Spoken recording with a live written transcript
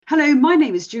Hello, my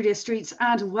name is Julia Streets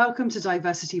and welcome to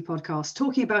Diversity Podcast,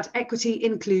 talking about equity,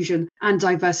 inclusion and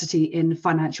diversity in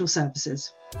financial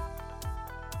services.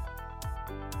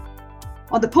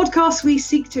 On the podcast, we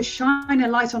seek to shine a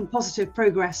light on positive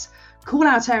progress, call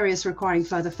out areas requiring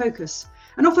further focus,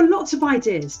 and offer lots of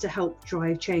ideas to help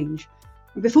drive change.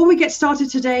 And before we get started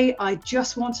today, I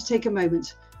just want to take a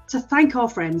moment to thank our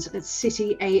friends at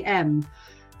City AM.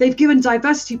 They've given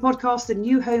Diversity Podcast a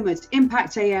new home at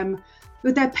Impact AM,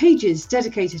 with their pages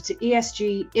dedicated to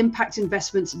ESG, impact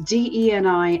investments,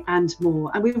 DE&I and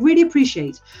more. And we really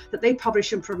appreciate that they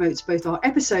publish and promote both our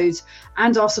episodes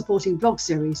and our supporting blog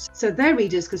series, so their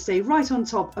readers can stay right on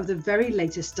top of the very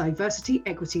latest diversity,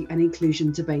 equity and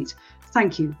inclusion debate.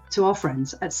 Thank you to our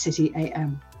friends at City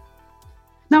AM.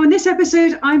 Now in this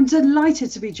episode, I'm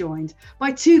delighted to be joined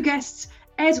by two guests,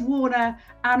 Ed Warner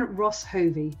and Ross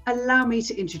Hovey. Allow me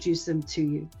to introduce them to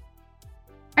you.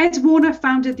 Ed Warner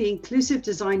founded the inclusive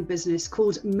design business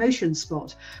called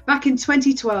Motionspot back in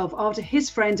 2012 after his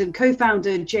friend and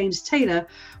co-founder James Taylor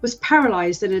was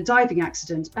paralysed in a diving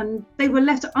accident, and they were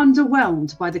left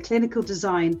underwhelmed by the clinical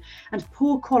design and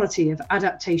poor quality of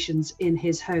adaptations in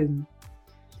his home.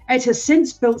 Ed has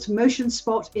since built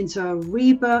Motionspot into a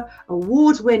REBA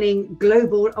award-winning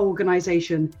global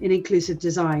organisation in inclusive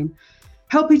design,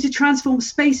 helping to transform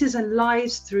spaces and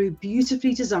lives through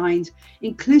beautifully designed,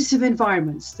 inclusive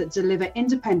environments that deliver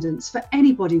independence for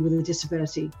anybody with a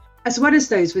disability, as well as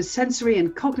those with sensory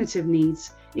and cognitive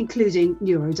needs, including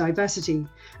neurodiversity.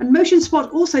 And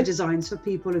Motionspot also designs for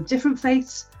people of different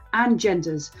faiths and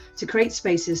genders to create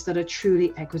spaces that are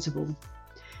truly equitable.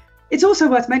 It's also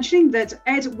worth mentioning that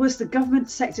Ed was the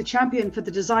government sector champion for the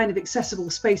design of accessible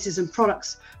spaces and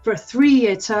products for a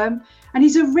 3-year term, and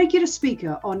he's a regular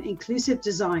speaker on inclusive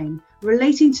design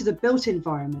relating to the built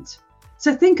environment.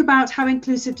 So think about how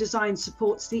inclusive design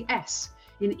supports the S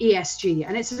in ESG,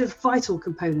 and it's a vital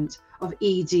component of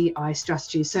EDI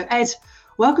strategy. So Ed,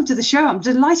 welcome to the show. I'm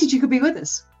delighted you could be with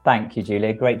us. Thank you,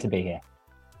 Julia. Great to be here.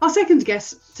 Our second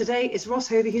guest today is Ross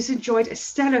Hovey, who's enjoyed a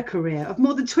stellar career of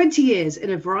more than 20 years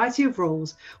in a variety of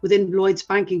roles within Lloyds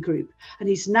banking group. And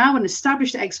he's now an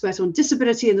established expert on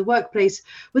disability in the workplace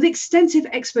with extensive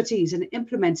expertise in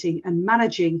implementing and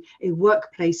managing a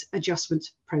workplace adjustment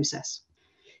process.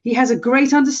 He has a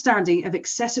great understanding of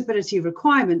accessibility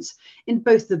requirements in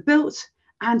both the built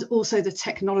and also the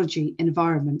technology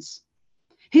environments.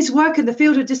 His work in the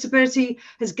field of disability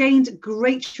has gained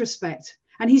great respect,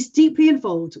 and he's deeply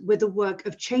involved with the work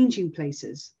of Changing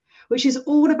Places, which is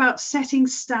all about setting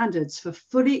standards for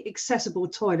fully accessible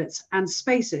toilets and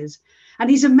spaces. And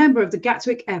he's a member of the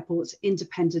Gatwick Airport's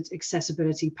Independent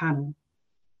Accessibility Panel.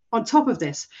 On top of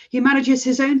this, he manages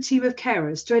his own team of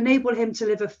carers to enable him to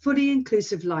live a fully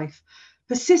inclusive life,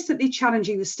 persistently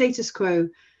challenging the status quo.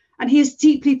 And he is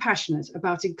deeply passionate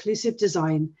about inclusive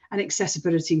design and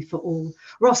accessibility for all.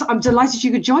 Ross, I'm delighted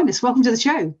you could join us. Welcome to the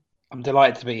show. I'm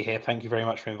delighted to be here. Thank you very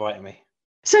much for inviting me.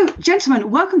 So, gentlemen,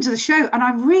 welcome to the show. And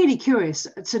I'm really curious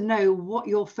to know what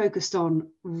you're focused on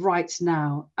right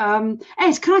now.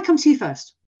 Ed, can I come to you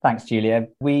first? Thanks, Julia.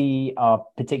 We are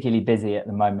particularly busy at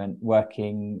the moment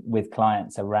working with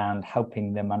clients around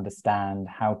helping them understand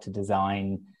how to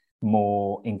design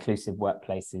more inclusive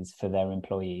workplaces for their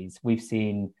employees. We've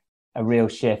seen a real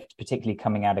shift, particularly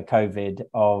coming out of COVID,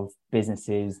 of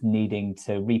businesses needing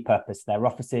to repurpose their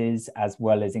offices as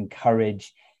well as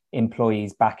encourage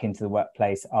employees back into the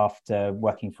workplace after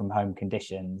working from home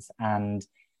conditions. And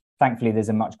thankfully, there's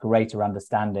a much greater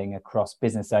understanding across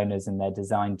business owners and their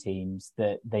design teams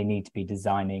that they need to be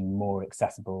designing more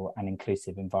accessible and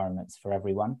inclusive environments for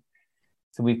everyone.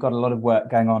 So we've got a lot of work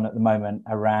going on at the moment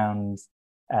around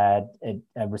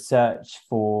a research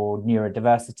for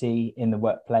neurodiversity in the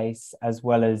workplace, as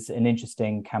well as an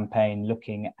interesting campaign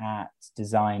looking at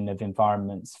design of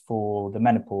environments for the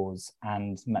menopause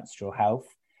and menstrual health.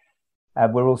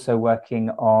 We're also working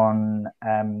on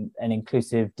an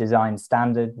inclusive design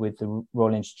standard with the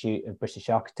Royal Institute of British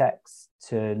Architects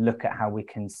to look at how we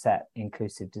can set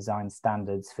inclusive design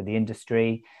standards for the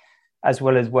industry, as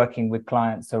well as working with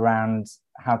clients around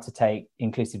how to take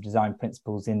inclusive design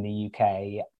principles in the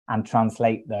UK and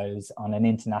translate those on an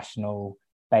international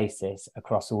basis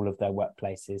across all of their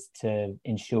workplaces to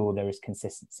ensure there is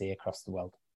consistency across the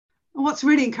world. What's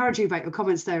really encouraging about your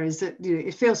comments there is that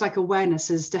it feels like awareness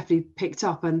has definitely picked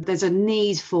up, and there's a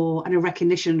need for and a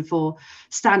recognition for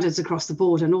standards across the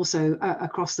board and also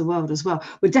across the world as well.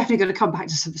 We're definitely going to come back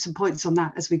to some points on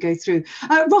that as we go through.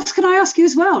 Ross, can I ask you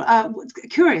as well?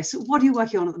 Curious, what are you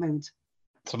working on at the moment?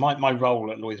 So my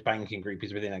role at Lloyds Banking Group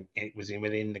is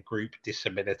within the group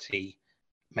disability,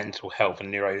 mental health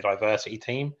and neurodiversity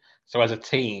team. So as a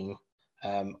team,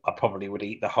 I probably would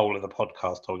eat the whole of the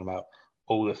podcast talking about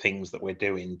all the things that we're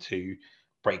doing to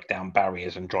break down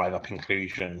barriers and drive up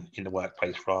inclusion in the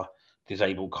workplace for our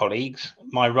disabled colleagues.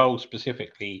 My role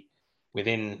specifically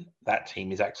within that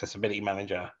team is accessibility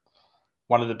manager.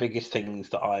 One of the biggest things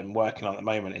that I'm working on at the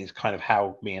moment is kind of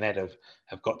how me and Ed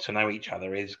have got to know each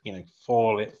other is,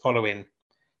 following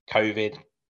COVID,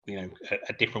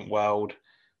 a different world.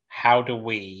 How do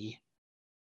we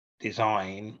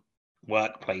design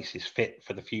workplaces fit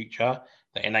for the future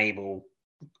that enable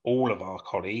all of our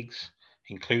colleagues,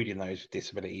 including those with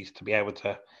disabilities, to be able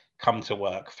to come to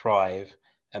work, thrive,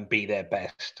 and be their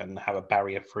best and have a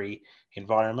barrier-free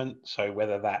environment? So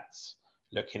whether that's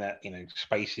looking at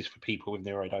spaces for people with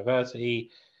neurodiversity,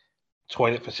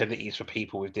 toilet facilities for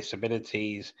people with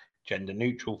disabilities, gender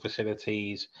neutral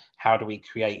facilities, how do we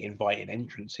create inviting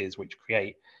entrances which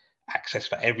create access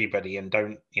for everybody and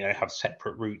don't have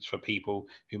separate routes for people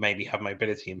who maybe have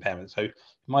mobility impairments? So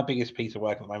my biggest piece of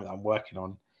work at the moment I'm working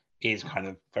on is kind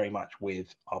of very much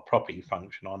with our property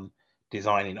function on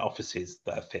designing offices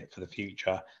that are fit for the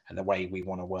future and the way we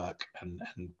want to work and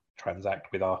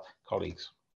transact with our colleagues.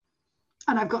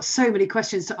 And I've got so many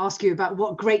questions to ask you about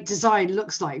what great design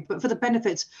looks like, but for the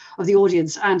benefit of the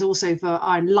audience and also for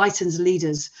our enlightened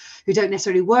leaders who don't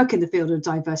necessarily work in the field of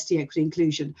diversity, equity,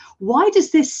 inclusion, why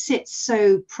does this sit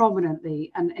so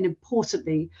prominently and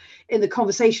importantly in the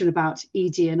conversation about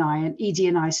ED&I and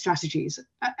ED&I strategies?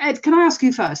 Ed, can I ask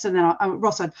you first? And then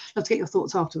Ross, I'd love to get your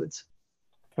thoughts afterwards.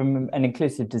 From an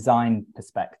inclusive design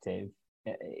perspective,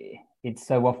 it's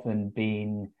so often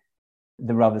been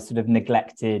the rather sort of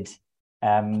neglected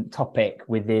topic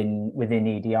within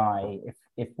EDI.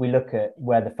 If we look at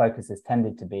where the focus has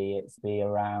tended to be, it's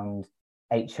around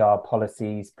HR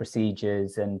policies,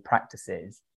 procedures, and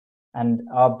practices. And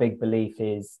our big belief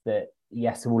is that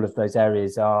yes, all of those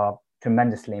areas are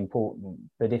tremendously important,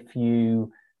 but if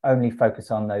you only focus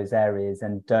on those areas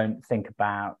and don't think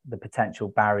about the potential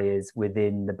barriers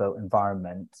within the built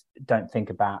environment, don't think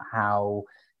about how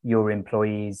your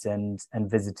employees and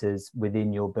visitors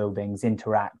within your buildings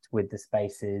interact with the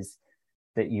spaces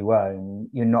that you own,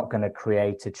 you're not going to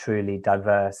create a truly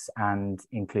diverse and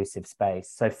inclusive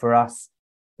space. So for us,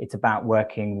 it's about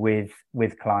working with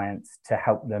clients to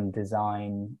help them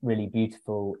design really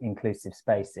beautiful, inclusive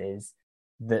spaces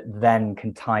that then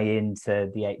can tie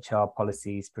into the HR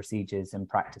policies, procedures, and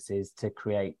practices to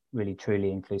create really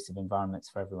truly inclusive environments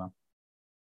for everyone.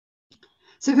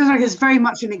 So it feels like it's very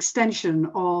much an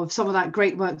extension of some of that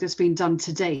great work that's been done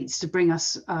to date to bring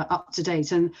us up to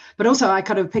date. But also I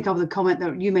kind of pick up the comment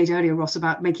that you made earlier, Ross,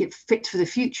 about make it fit for the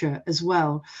future as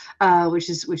well, which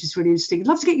is really interesting. I'd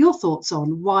love to get your thoughts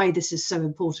on why this is so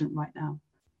important right now.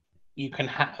 You can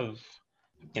have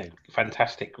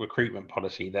fantastic recruitment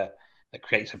policy that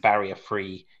creates a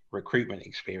barrier-free recruitment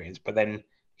experience, but then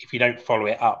if you don't follow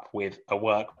it up with a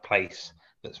workplace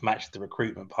that's matched the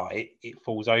recruitment part, it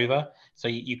falls over. So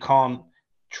you can't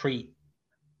treat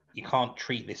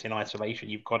this in isolation.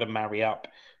 You've got to marry up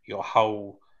your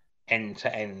whole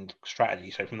end-to-end strategy.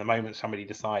 So from the moment somebody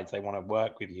decides they want to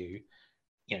work with you,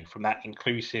 from that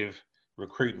inclusive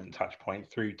recruitment touch point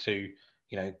through to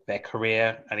their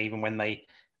career, and even when they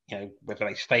whether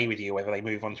they stay with you, whether they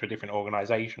move on to a different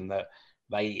organization, that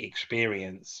they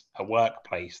experience a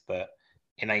workplace that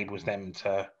enables them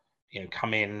to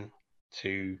come in,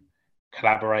 to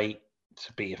collaborate,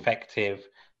 to be effective,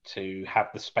 to have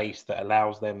the space that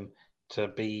allows them to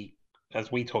be,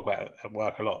 as we talk about at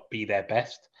work a lot, be their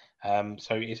best.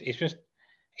 So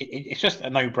it's just a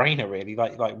no-brainer, really.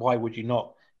 Like why would you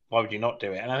not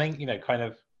do it? And I think kind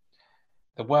of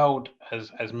the world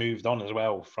has moved on as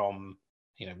well from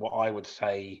what I would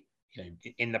say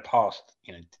in the past.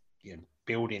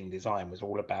 Building design was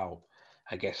all about,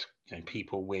 I guess,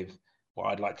 people with what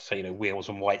I'd like to say, wheels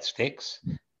and white sticks,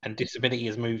 and disability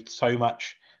has moved so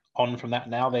much on from that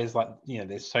now. There's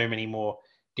there's so many more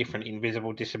different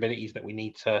invisible disabilities that we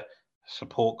need to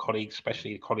support colleagues,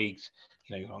 especially colleagues,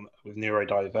 with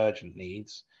neurodivergent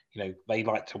needs. They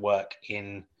like to work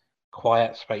in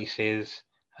quiet spaces.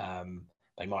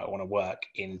 They might want to work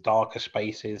in darker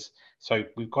spaces. So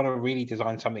we've got to really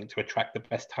design something to attract the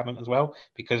best talent as well,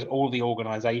 because all the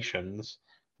organizations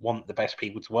want the best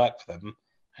people to work for them.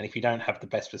 And if you don't have the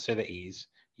best facilities,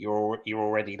 you're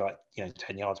already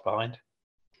 10 yards behind.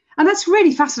 And that's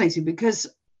really fascinating, because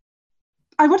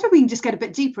I wonder if we can just get a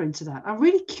bit deeper into that. I'm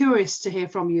really curious to hear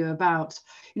from you about,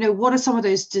 what are some of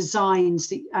those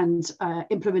designs and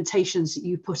implementations that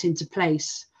you put into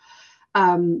place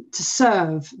to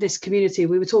serve this community.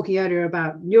 We were talking earlier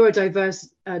about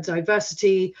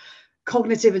neurodiversity,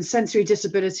 cognitive and sensory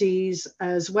disabilities,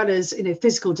 as well as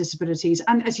physical disabilities.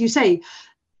 And as you say,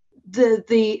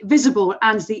 the visible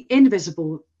and the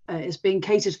invisible is being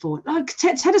catered for.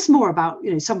 Tell us more about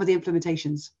some of the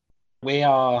implementations. We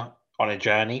are on a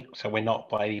journey, so we're not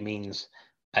by any means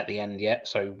at the end yet.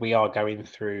 So we are going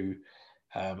through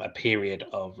a period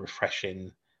of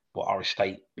refreshing what our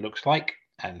estate looks like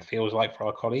and feels like for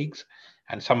our colleagues.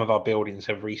 And some of our buildings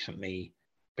have recently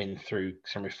been through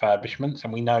some refurbishments,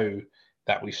 and we know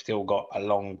that we've still got a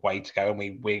long way to go, and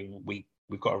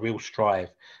we've got a real strive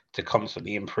to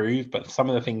constantly improve. But some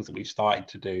of the things that we've started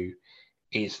to do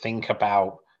is think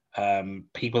about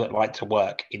people that like to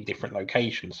work in different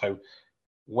locations. So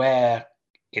where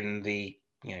in the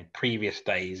previous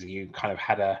days you kind of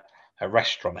had a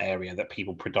restaurant area that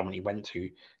people predominantly went to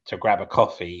grab a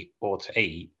coffee or to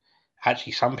eat,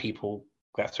 actually some people,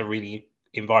 that's a really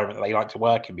environment that they like to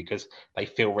work in because they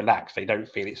feel relaxed. They don't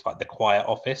feel it's like the quiet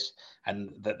office, and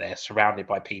that they're surrounded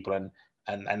by people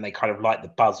and they kind of like the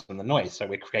buzz and the noise. So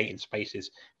we're creating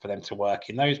spaces for them to work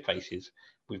in those places.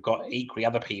 We've got equally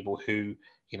other people who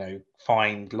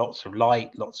find lots of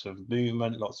light, lots of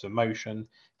movement, lots of motion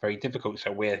very difficult.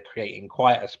 So we're creating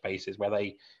quieter spaces where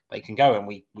they can go, and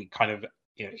we kind of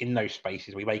in those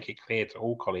spaces we make it clear to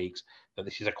all colleagues that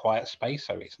this is a quiet space,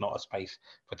 so it's not a space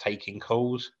for taking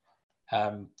calls.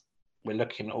 We're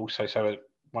looking also, so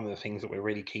one of the things that we're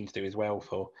really keen to do as well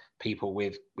for people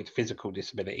with physical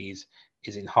disabilities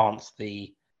is enhance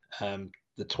the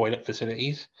toilet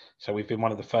facilities. So we've been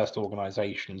one of the first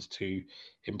organisations to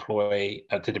deploy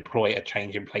a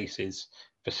change in places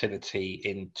facility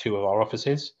in 2 of our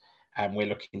offices, and we're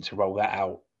looking to roll that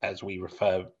out as we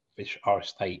refurbish our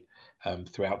estate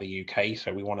throughout the UK.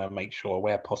 So we want to make sure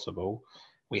where possible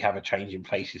we have a change in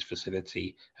places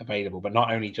facility available, but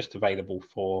not only just available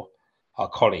for our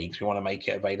colleagues, we want to make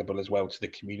it available as well to the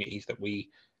communities that we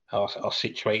are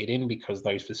situated in, because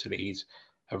those facilities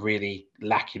are really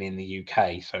lacking in the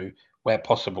UK. So where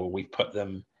possible, we've put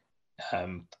them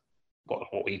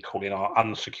what we call in our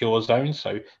unsecure zones.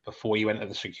 So before you enter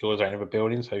the secure zone of a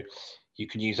building, so you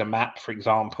can use a map, for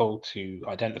example, to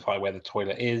identify where the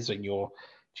toilet is in your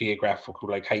geographical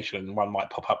location, and one might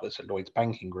pop up that's at Lloyds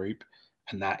Banking Group,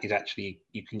 and that is actually,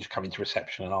 you can just come into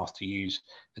reception and ask to use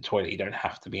the toilet. You don't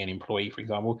have to be an employee, for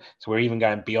example. So we're even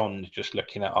going beyond just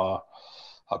looking at our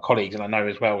colleagues. And I know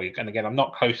as well, and again, I'm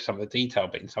not close to some of the detail,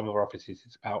 but in some of our offices,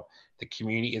 it's about the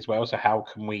community as well. So how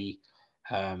can we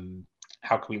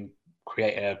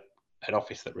create an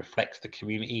office that reflects the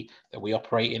community that we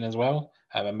operate in as well,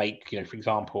 and make, for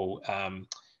example,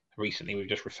 recently we've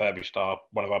just refurbished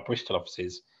one of our Bristol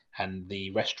offices, and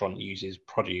the restaurant uses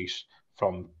produce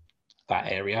from that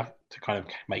area to kind of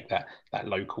make that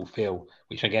local feel,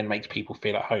 which again makes people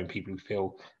feel at home, people who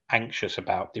feel anxious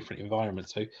about different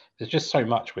environments. So there's just so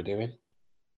much we're doing.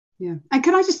 Yeah. And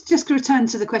can I just return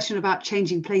to the question about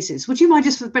changing places? Would you mind,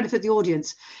 just for the benefit of the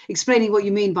audience, explaining what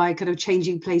you mean by kind of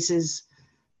changing places?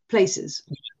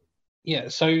 Yeah,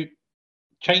 so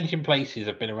changing places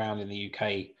have been around in the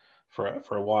UK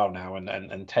for a while now,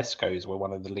 and Tesco's were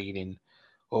one of the leading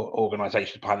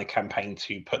organisations behind the campaign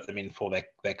to put them in for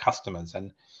their customers.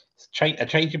 And a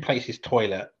change in places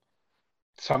toilet,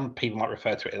 some people might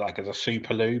refer to it like as a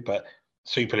super loo, but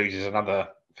super loos is another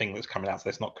thing that's coming out, so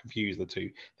let's not confuse the two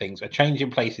things. A change in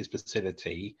places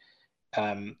facility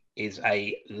is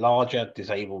a larger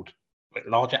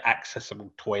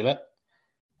accessible toilet,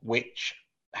 which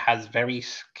has very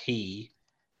key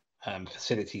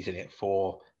facilities in it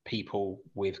for people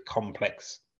with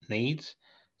complex needs.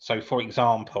 So, for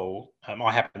example,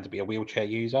 I happen to be a wheelchair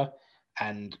user,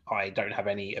 and I don't have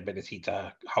any ability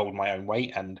to hold my own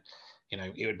weight, and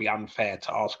it would be unfair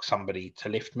to ask somebody to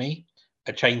lift me.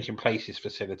 A change in places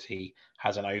facility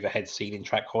has an overhead ceiling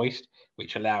track hoist,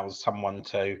 which allows someone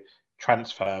to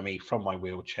transfer me from my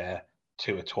wheelchair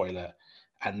to a toilet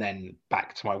and then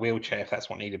back to my wheelchair if that's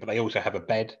what needed. But they also have a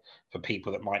bed for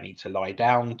people that might need to lie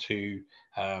down to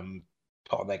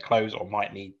put on their clothes, or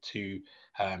might need to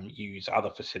use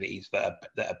other facilities that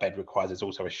a bed requires. There's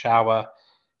also a shower.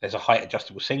 There's a height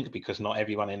adjustable sink, because not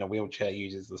everyone in a wheelchair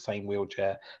uses the same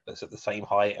wheelchair that's at the same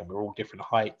height, and we're all different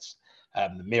heights.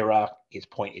 The mirror is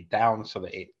pointed down so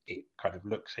that it kind of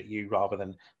looks at you rather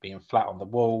than being flat on the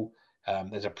wall.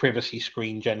 There's a privacy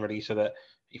screen generally, so that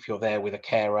if you're there with a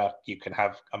carer, you can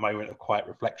have a moment of quiet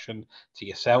reflection to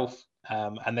yourself.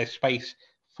 And there's space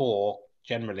for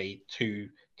generally 2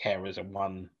 carers and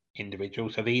 1 individual.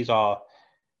 So these are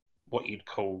what you'd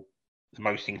call the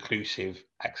most inclusive,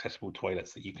 accessible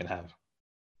toilets that you can have.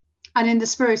 And in the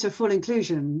spirit of full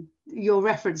inclusion, your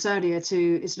reference earlier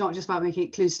to, it's not just about making it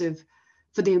inclusive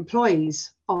for the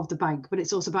employees of the bank, but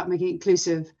it's also about making it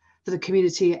inclusive for the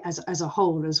community as a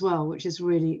whole as well, which is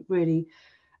really, really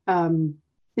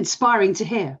inspiring to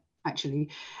hear. actually.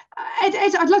 Ed,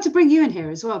 I'd love to bring you in here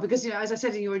as well, because, you know, as I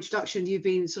said in your introduction, you've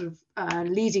been sort of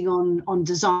leading on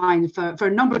design for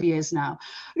a number of years now.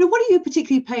 You know, what are you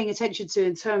particularly paying attention to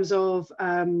in terms of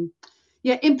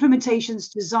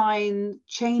implementations, design,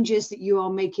 changes that you are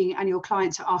making and your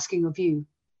clients are asking of you?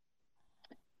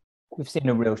 We've seen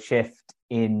a real shift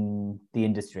in the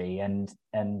industry, and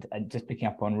just picking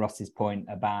up on Ross's point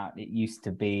about it used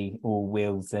to be all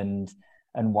wheels and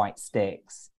white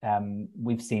sticks.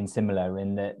 We've seen similar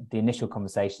in that the initial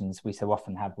conversations we so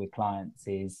often have with clients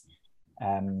is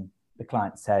the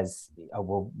client says, oh,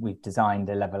 well, we've designed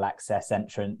a level access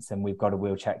entrance and we've got a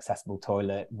wheelchair accessible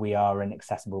toilet. We are an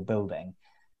accessible building,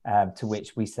 to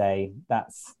which we say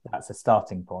that's a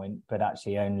starting point, but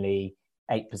actually only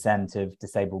 8% of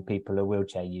disabled people are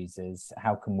wheelchair users.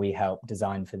 How can we help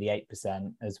design for the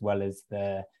 8% as well as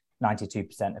the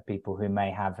 92% of people who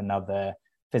may have another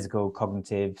physical,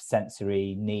 cognitive,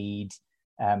 sensory need,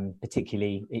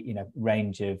 particularly, you know,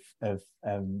 range of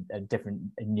different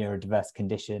neurodiverse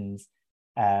conditions,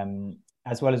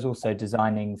 as well as also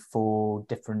designing for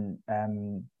different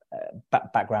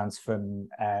backgrounds from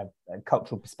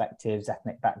cultural perspectives,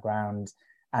 ethnic background,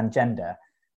 and gender.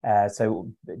 So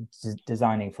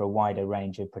designing for a wider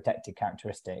range of protected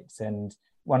characteristics. And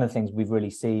one of the things we've really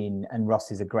seen, and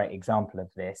Ross is a great example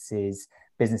of this, is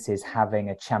businesses having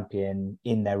a champion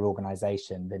in their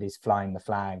organization that is flying the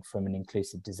flag from an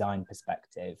inclusive design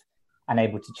perspective and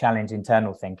able to challenge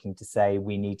internal thinking to say,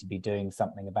 we need to be doing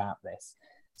something about this.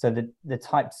 So the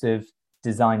types of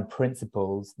design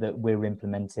principles that we're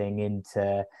implementing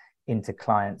into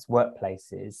clients'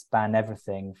 workplaces span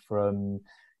everything from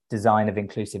design of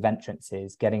inclusive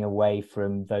entrances, getting away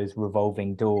from those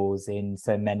revolving doors in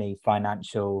so many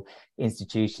financial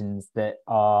institutions that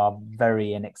are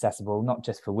very inaccessible, not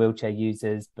just for wheelchair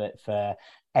users, but for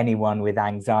anyone with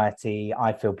anxiety.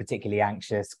 I feel particularly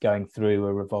anxious going through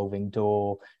a revolving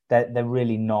door. They're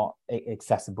really not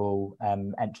accessible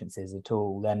entrances at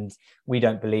all. And we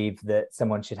don't believe that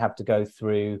someone should have to go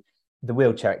through the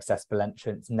wheelchair accessible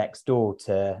entrance next door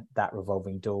to that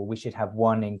revolving door. We should have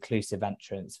one inclusive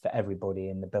entrance for everybody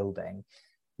in the building.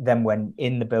 Then when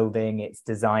in the building, it's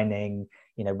designing,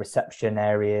 you know, reception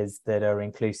areas that are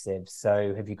inclusive.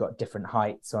 So have you got different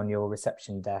heights on your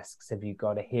reception desks? Have you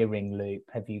got a hearing loop?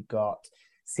 Have you got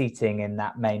seating in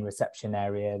that main reception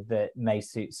area that may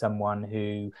suit someone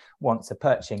who wants a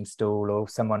perching stool or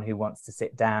someone who wants to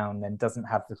sit down and doesn't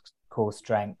have the core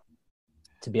strength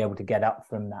to be able to get up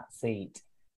from that seat?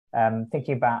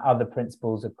 Thinking about other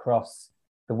principles across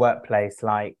the workplace,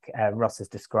 like Ross has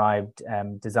described,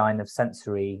 design of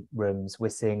sensory rooms. We're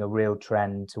seeing a real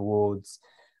trend towards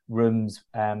rooms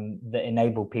that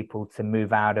enable people to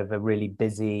move out of a really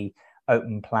busy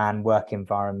open plan work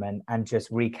environment and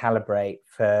just recalibrate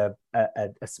for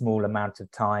a small amount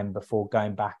of time before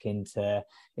going back into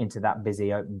that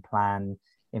busy open plan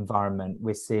environment.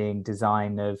 We're seeing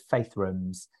design of faith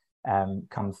rooms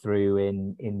come through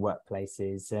in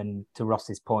workplaces. And to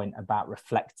Ross's point about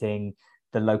reflecting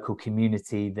the local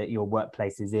community that your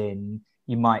workplace is in,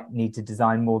 you might need to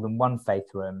design more than one faith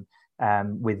room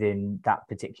within that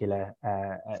particular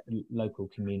local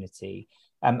community.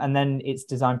 And then it's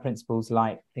design principles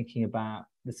like thinking about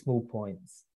the small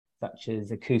points, such as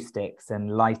acoustics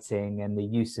and lighting and the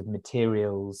use of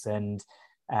materials and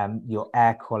your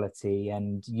air quality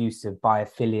and use of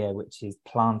biophilia, which is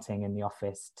planting in the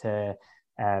office to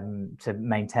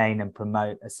maintain and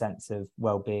promote a sense of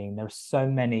well-being. There are so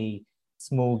many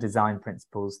small design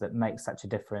principles that make such a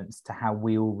difference to how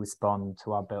we all respond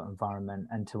to our built environment.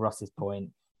 And to Ross's point,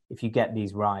 if you get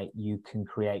these right, you can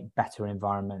create better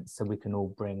environments so we can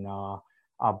all bring our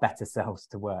better selves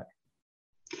to work.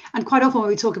 And quite often when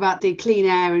we talk about the clean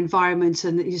air environment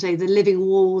and, you say, the living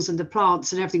walls and the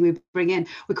plants and everything we bring in,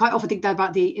 we quite often think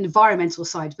about the environmental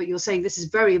side, but you're saying this is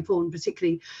very important,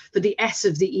 particularly for the S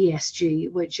of the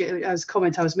ESG, which as a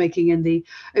comment I was making in the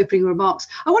opening remarks.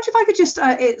 I wonder if I could just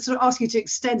sort of ask you to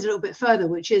extend a little bit further,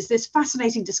 which is this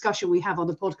fascinating discussion we have on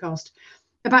the podcast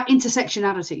about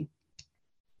intersectionality.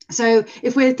 So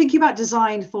if we're thinking about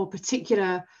design for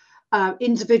particular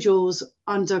individuals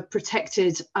under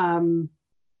protected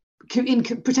in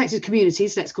protected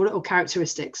communities, let's call it, or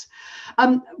characteristics,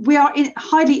 we are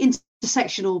highly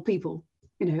intersectional people.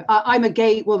 You know, I'm a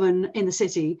gay woman in the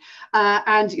city,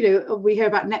 and you know, we hear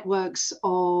about networks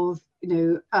of, you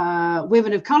know,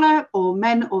 women of color or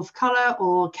men of color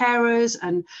or carers,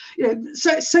 and you know,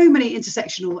 so many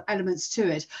intersectional elements to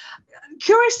it.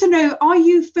 Curious to know, are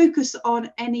you focused on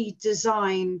any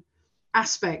design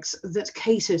aspects that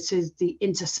cater to the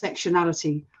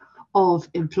intersectionality of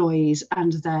employees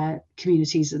and their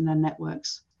communities and their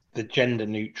networks? The gender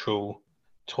neutral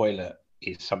toilet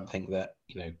is something that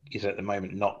is at the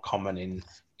moment not common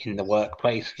in the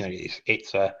workplace.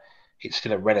 It's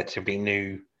still a relatively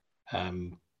new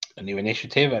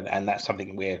initiative, and that's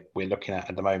something we're looking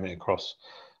at the moment across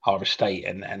our estate.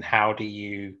 And how do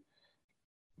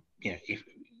if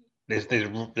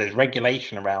there's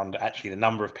regulation around actually the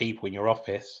number of people in your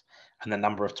office and the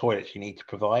number of toilets you need to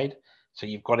provide. So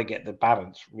you've got to get the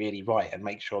balance really right and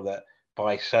make sure that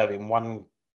by serving one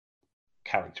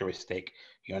characteristic,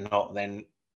 you're not then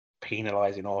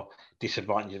penalizing or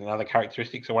disadvantaging another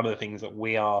characteristic. So one of the things that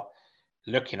we are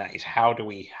looking at is how do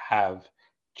we have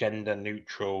gender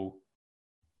neutral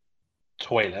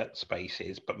toilet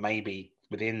spaces, but maybe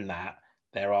within that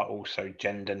there are also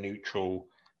gender neutral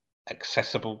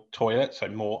accessible toilets, so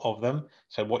more of them.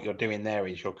 So what you're doing there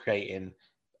is you're creating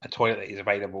a toilet that is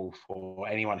available for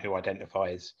anyone who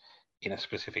identifies in a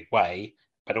specific way,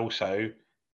 but also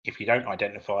if you don't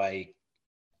identify,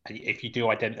 if you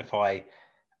do identify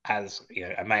as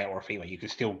a male or a female, you can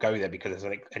still go there because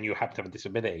and you have to have a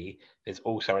disability. There's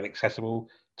also an accessible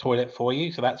toilet for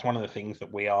you. So that's one of the things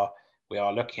that we are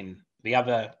looking. The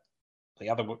other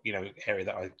area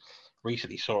that I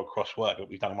recently saw across work that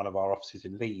we've done in one of our offices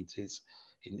in Leeds is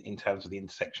in terms of the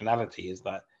intersectionality, is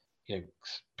that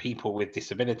people with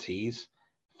disabilities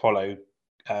follow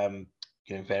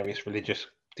various religious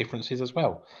differences as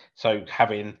well. So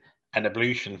having an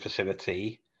ablution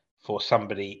facility for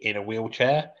somebody in a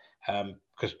wheelchair,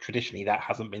 because traditionally that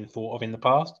hasn't been thought of in the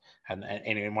past, and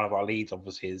in one of our Leeds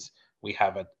offices we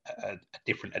have a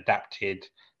different adapted,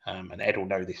 and Ed will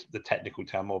know the technical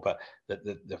term more, but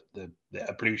the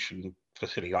ablution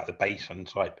facility, like the basin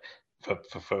type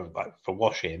for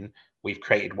washing, we've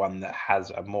created one that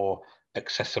has a more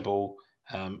accessible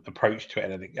approach to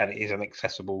it, and it is an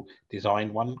accessible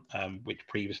designed one, which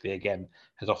previously again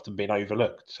has often been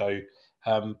overlooked. So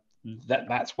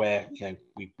that's where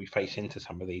we face into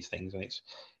some of these things, and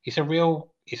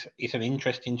it's an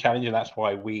interesting challenge, and that's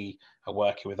why we are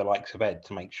working with the likes of Ed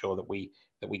to make sure that we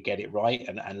get it right,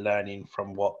 and learning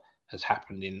from what has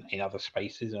happened in other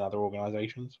spaces and other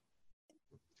organizations.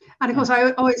 And of course,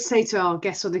 I always say to our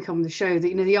guests when they come on the show that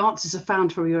the answers are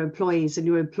found from your employees and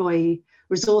your employee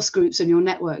resource groups and your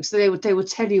networks. So they will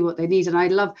tell you what they need. And I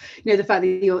love the fact that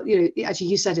you're actually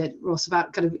you said it, Ross,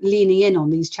 about kind of leaning in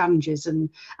on these challenges and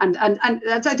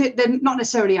they're not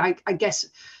necessarily I guess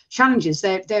challenges.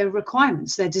 They're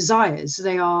requirements. They're desires.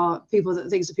 They are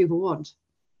things that people want.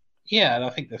 Yeah, and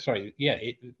I think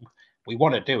we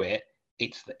want to do it.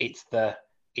 It's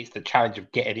the challenge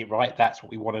of getting it right. That's what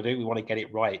we want to do. We want to get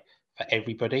it right for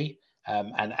everybody,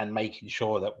 and making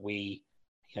sure that we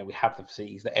have the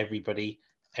facilities that everybody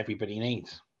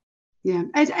needs. Yeah,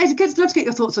 Ed, I'd love to get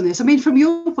your thoughts on this. I mean, from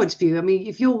your point of view,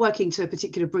 if you're working to a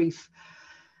particular brief,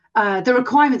 the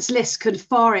requirements list could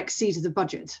far exceed the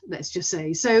budget, let's just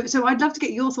say. So I'd love to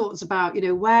get your thoughts about,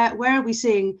 where are we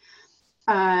seeing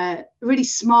really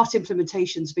smart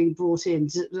implementations being brought in,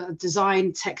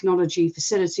 design, technology,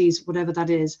 facilities, whatever that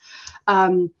is,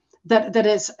 that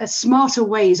is smarter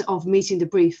ways of meeting the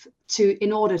brief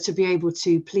in order to be able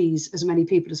to please as many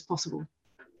people as possible.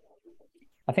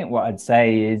 I think what I'd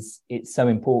say is it's so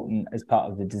important as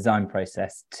part of the design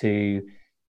process to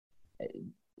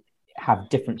have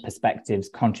different perspectives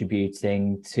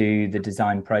contributing to the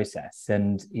design process.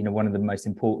 And, one of the most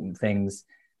important things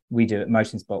we do at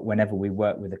Motionspot whenever we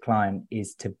work with a client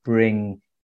is to bring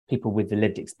people with the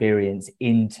lived experience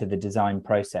into the design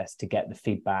process to get the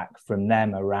feedback from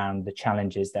them around the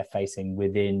challenges they're facing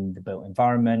within the built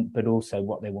environment, but also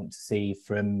what they want to see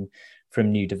from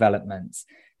new developments.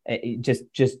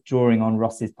 Just drawing on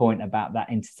Ross's point about that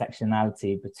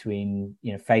intersectionality between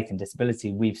faith and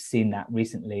disability, we've seen that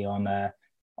recently on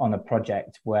a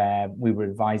project where we were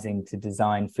advising to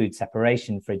design food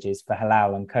separation fridges for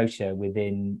halal and kosher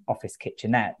within office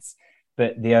kitchenettes,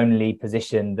 but the only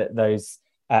position that those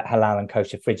halal and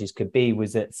kosher fridges could be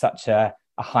was at such a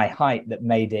high height that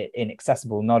made it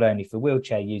inaccessible not only for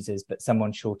wheelchair users, but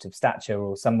someone short of stature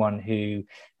or someone who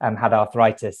had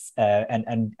arthritis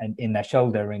and in their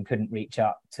shoulder and couldn't reach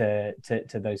up to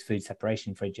those food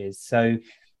separation fridges. So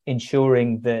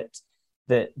ensuring that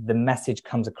the message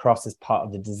comes across as part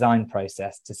of the design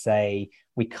process to say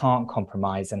we can't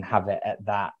compromise and have it at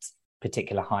that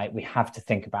particular height. We have to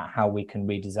think about how we can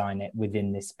redesign it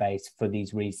within this space for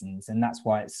these reasons, and that's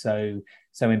why it's so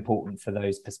important for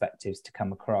those perspectives to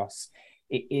come across.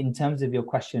 In terms of your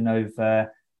question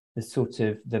over the sort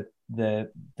of the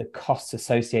costs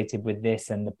associated with this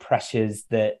and the pressures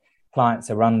that clients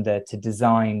are under to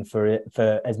design for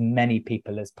as many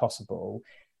people as possible,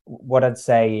 what I'd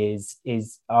say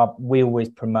is we always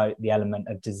promote the element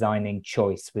of designing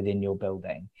choice within your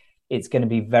building. it's going to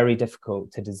be very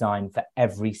difficult to design for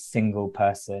every single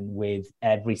person with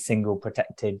every single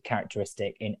protected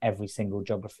characteristic in every single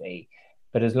geography.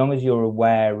 But as long as you're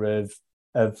aware of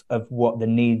what the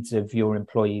needs of your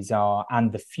employees are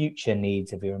and the future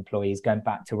needs of your employees, going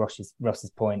back to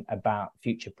Ross's point about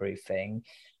future proofing,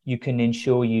 you can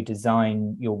ensure you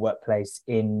design your workplace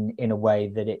in a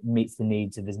way that it meets the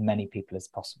needs of as many people as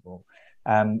possible.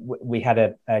 We had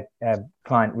a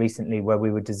client recently where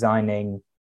we were designing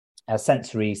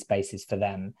sensory spaces for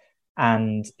them,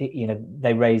 and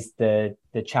they raised the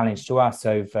challenge to us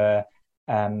over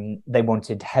they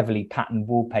wanted heavily patterned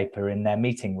wallpaper in their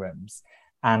meeting rooms.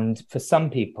 And for some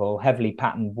people, heavily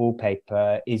patterned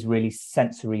wallpaper is really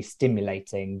sensory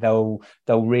stimulating. They'll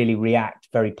really react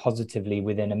very positively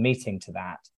within a meeting to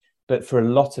that. But for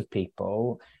a lot of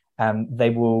people, they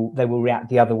will react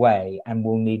the other way and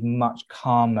will need much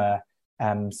calmer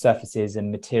surfaces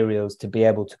and materials to be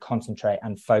able to concentrate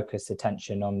and focus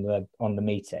attention on the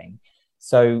meeting.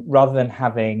 So rather than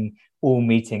having all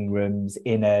meeting rooms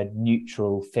in a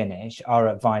neutral finish, our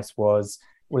advice was,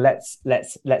 well,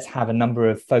 let's have a number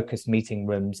of focused meeting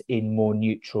rooms in more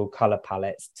neutral color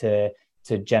palettes to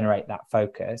generate that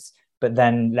focus. But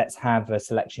then let's have a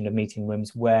selection of meeting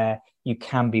rooms where you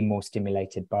can be more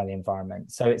stimulated by the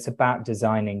environment. So it's about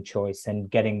designing choice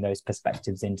and getting those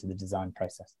perspectives into the design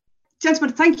process.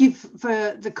 Gentlemen, thank you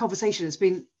for the conversation. It's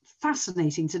been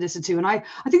fascinating to listen to. And I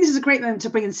think this is a great moment to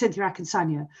bring in Cynthia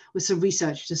Akinsanya with some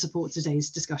research to support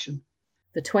today's discussion.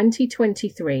 The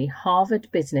 2023 Harvard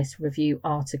Business Review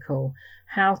article,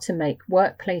 How to Make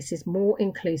Workplaces More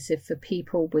Inclusive for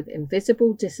People with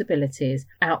Invisible Disabilities,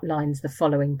 outlines the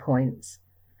following points.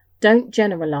 Don't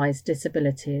generalize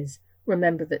disabilities.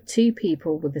 Remember that two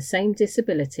people with the same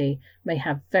disability may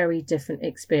have very different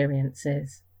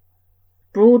experiences.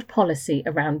 Broad policy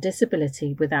around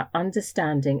disability without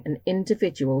understanding an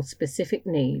individual's specific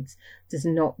needs does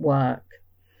not work.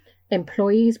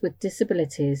 Employees with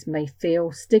disabilities may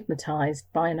feel stigmatized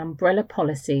by an umbrella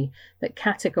policy that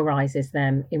categorizes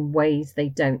them in ways they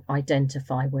don't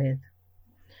identify with.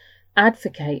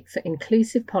 Advocate for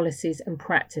inclusive policies and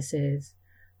practices.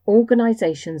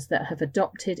 Organizations that have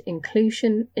adopted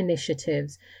inclusion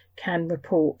initiatives can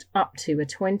report up to a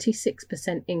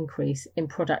 26% increase in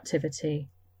productivity.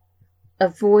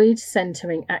 Avoid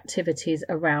centering activities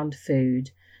around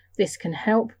food. This can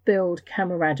help build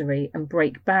camaraderie and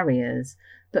break barriers,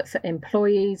 but for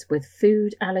employees with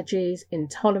food allergies,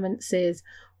 intolerances,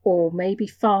 or maybe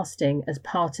fasting as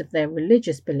part of their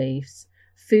religious beliefs,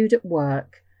 food at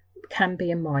work can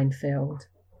be a minefield.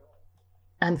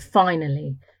 And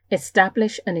finally,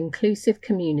 establish an inclusive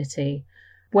community.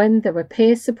 When there are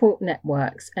peer support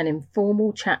networks and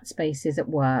informal chat spaces at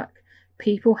work,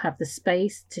 people have the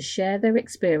space to share their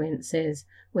experiences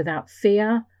without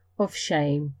fear of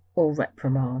shame or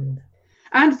reprimand.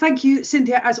 And thank you,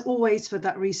 Cynthia, as always, for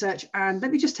that research. And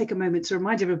let me just take a moment to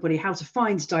remind everybody how to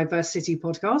find Diverse City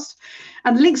Podcast.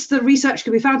 And links to the research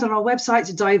can be found on our website,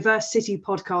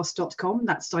 diversitypodcast.com.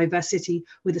 That's diversity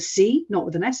with a C, not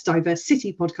with an S,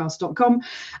 diversitypodcast.com.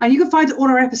 And you can find all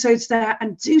our episodes there,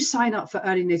 and do sign up for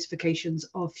early notifications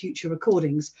of future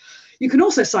recordings. You can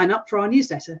also sign up for our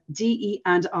newsletter,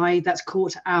 DE&I, that's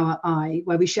Caught Our Eye,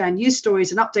 where we share news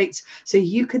stories and updates so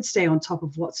you can stay on top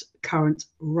of what's current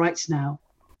right now.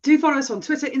 Do follow us on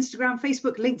Twitter, Instagram,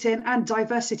 Facebook, LinkedIn, and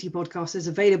Diversity Podcast is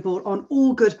available on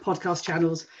all good podcast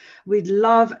channels. We'd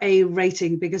love a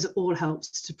rating because it all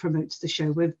helps to promote the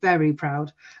show. We're very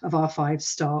proud of our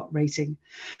 5-star rating.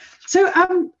 So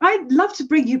I'd love to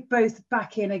bring you both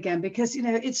back in again because,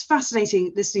 it's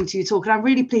fascinating listening to you talk. And I'm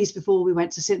really pleased before we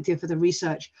went to Cynthia for the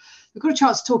research, we've got a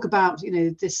chance to talk about,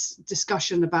 this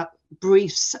discussion about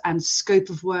briefs and scope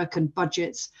of work and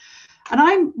budgets. And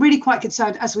I'm really quite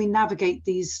concerned as we navigate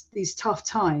these tough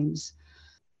times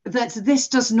that this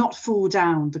does not fall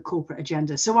down the corporate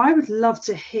agenda. So I would love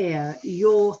to hear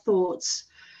your thoughts.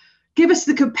 Give us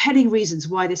the compelling reasons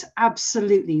why this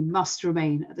absolutely must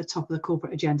remain at the top of the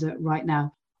corporate agenda right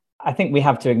now. I think we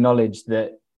have to acknowledge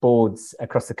that boards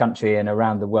across the country and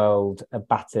around the world are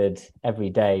battered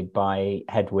every day by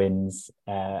headwinds,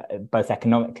 both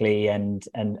economically and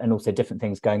also different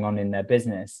things going on in their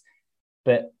business.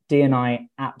 But D&I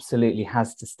absolutely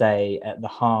has to stay at the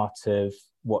heart of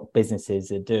what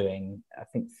businesses are doing. I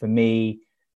think for me,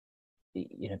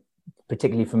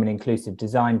 particularly from an inclusive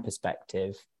design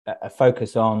perspective, a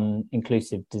focus on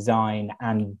inclusive design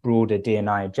and broader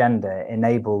D&I agenda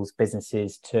enables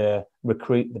businesses to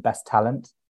recruit the best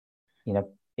talent.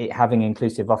 Having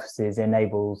inclusive offices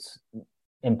enables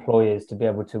employers to be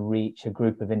able to reach a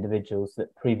group of individuals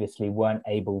that previously weren't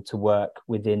able to work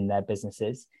within their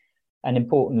businesses. And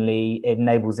importantly, it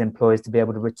enables employers to be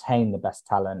able to retain the best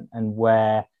talent. And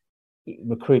where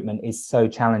recruitment is so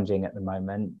challenging at the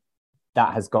moment,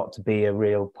 that has got to be a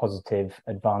real positive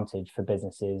advantage for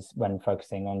businesses when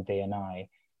focusing on D&I.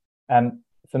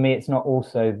 For me, it's not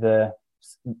also the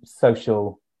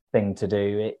social thing to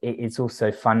do. It's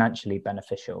also financially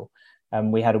beneficial.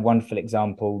 We had a wonderful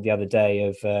example the other day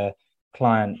of a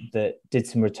client that did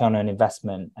some return on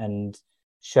investment and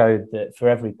showed that for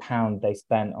every £1 they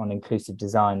spent on inclusive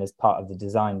design as part of the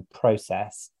design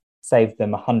process, saved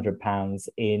them £100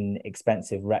 in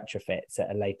expensive retrofits at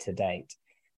a later date.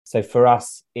 So for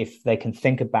us, if they can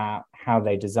think about how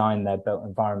they design their built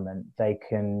environment, they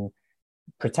can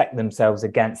protect themselves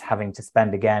against having to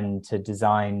spend again to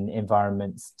design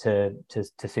environments to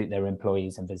suit their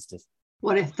employees and visitors.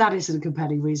 Well, if that isn't a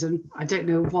compelling reason, I don't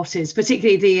know what is,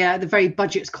 particularly the very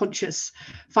budget-conscious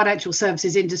financial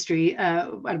services industry,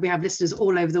 and we have listeners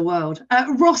all over the world.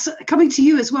 Ross, coming to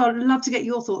you as well, I'd love to get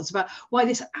your thoughts about why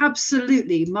this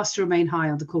absolutely must remain high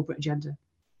on the corporate agenda.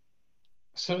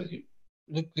 So,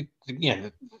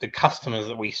 the customers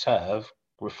that we serve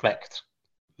reflect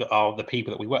the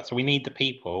people that we work. So we need the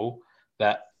people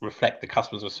that reflect the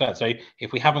customers we serve. So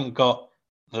if we haven't got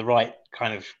the right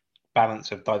kind of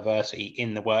balance of diversity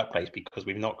in the workplace because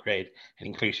we've not created an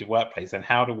inclusive workplace, then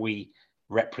how do we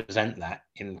represent that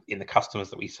in the customers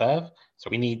that we serve? So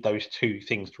we need those two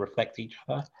things to reflect each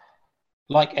other.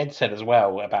 Like Ed said as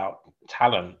well about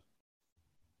talent,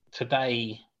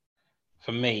 today,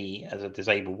 for me as a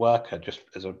disabled worker, just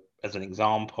as an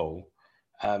example,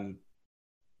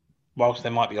 whilst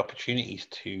there might be opportunities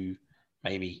to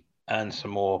maybe earn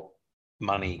some more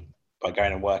money by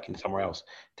going and working somewhere else,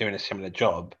 doing a similar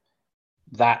job,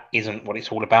 that isn't what it's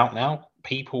all about now.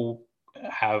 People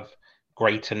have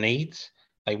greater needs.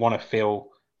 They want to feel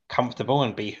comfortable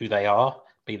and be who they are,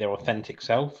 be their authentic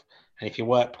self. And if your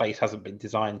workplace hasn't been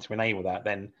designed to enable that,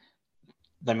 then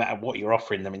no matter what you're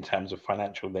offering them in terms of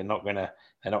financial, they're not gonna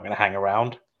hang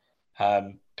around.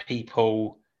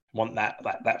 People want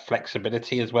that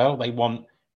flexibility as well. They want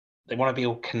to be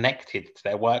all connected to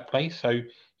their workplace. So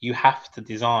you have to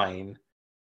design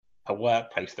a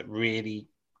workplace that really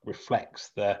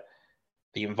reflects the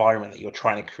environment that you're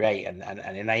trying to create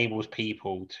and enables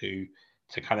people to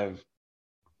kind of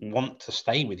want to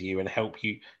stay with you and help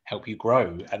you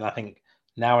grow. And I think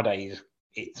nowadays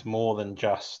it's more than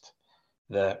just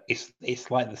it's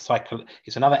like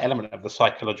it's another element of the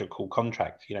psychological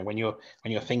contract. When you're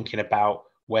thinking about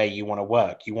where you want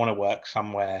to work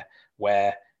somewhere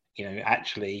where,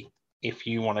 actually, if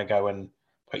you want to go and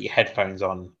put your headphones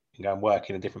on and go and work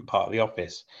in a different part of the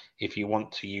office, if you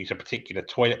want to use a particular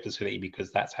toilet facility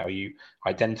because that's how you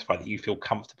identify that you feel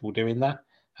comfortable doing that,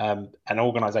 and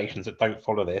organizations that don't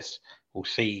follow this will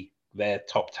see their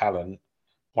top talent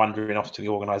wandering off to the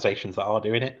organizations that are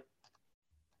doing it.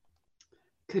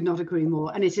 Could not agree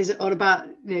more. And it is all about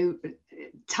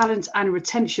talent and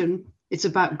retention. It's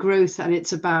about growth and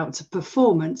it's about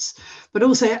performance. But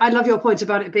also, I love your point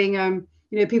about it being,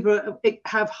 people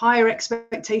have higher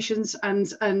expectations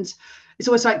and it's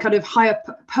always like kind of higher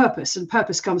purpose, and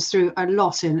purpose comes through a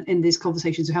lot in these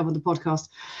conversations we have on the podcast.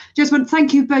 Gentlemen,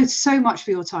 thank you both so much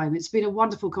for your time. It's been a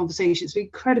wonderful conversation. It's been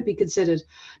incredibly considered,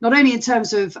 not only in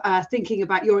terms of thinking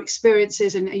about your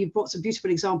experiences, and you've brought some beautiful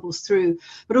examples through,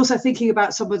 but also thinking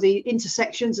about some of the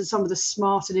intersections and some of the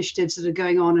smart initiatives that are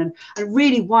going on and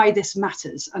really why this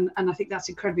matters. And I think that's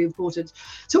incredibly important.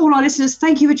 To all our listeners,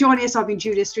 thank you for joining us. I've been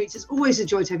Julia Streets. It's always a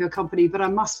joy to have your company, but I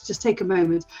must just take a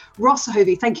moment. Ross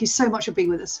Hovey, thank you so much for being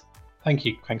with us. Thank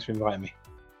you. Thanks for inviting me.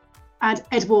 And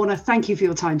Ed Warner, thank you for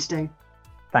your time today.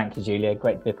 Thank you, Julia.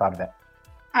 Great to be a part of it.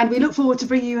 And we look forward to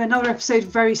bringing you another episode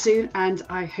very soon. And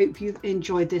I hope you've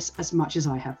enjoyed this as much as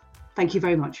I have. Thank you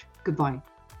very much. Goodbye.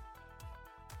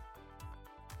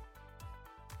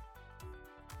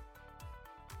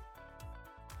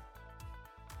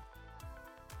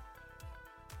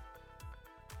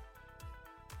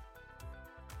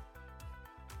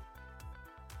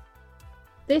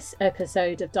 This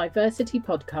episode of Diversity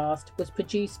Podcast was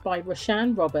produced by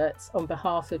Roshan Roberts on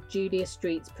behalf of Julia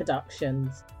Streets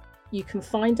Productions. You can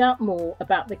find out more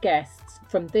about the guests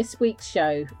from this week's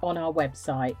show on our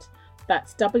website.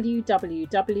 That's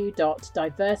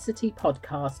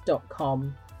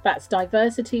www.diversitypodcast.com. That's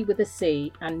diversity with a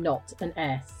C and not an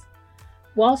S.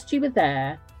 Whilst you were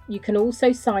there, you can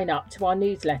also sign up to our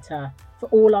newsletter for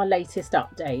all our latest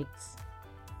updates.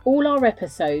 All our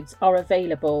episodes are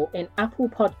available in Apple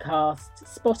Podcasts,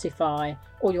 Spotify,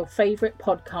 or your favourite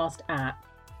podcast app.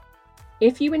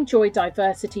 If you enjoy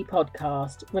Diversity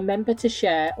Podcast, remember to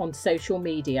share on social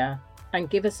media and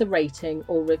give us a rating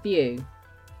or review.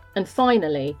 And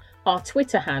finally, our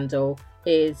Twitter handle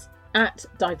is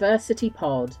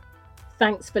 @DiversityPod.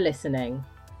 Thanks for listening.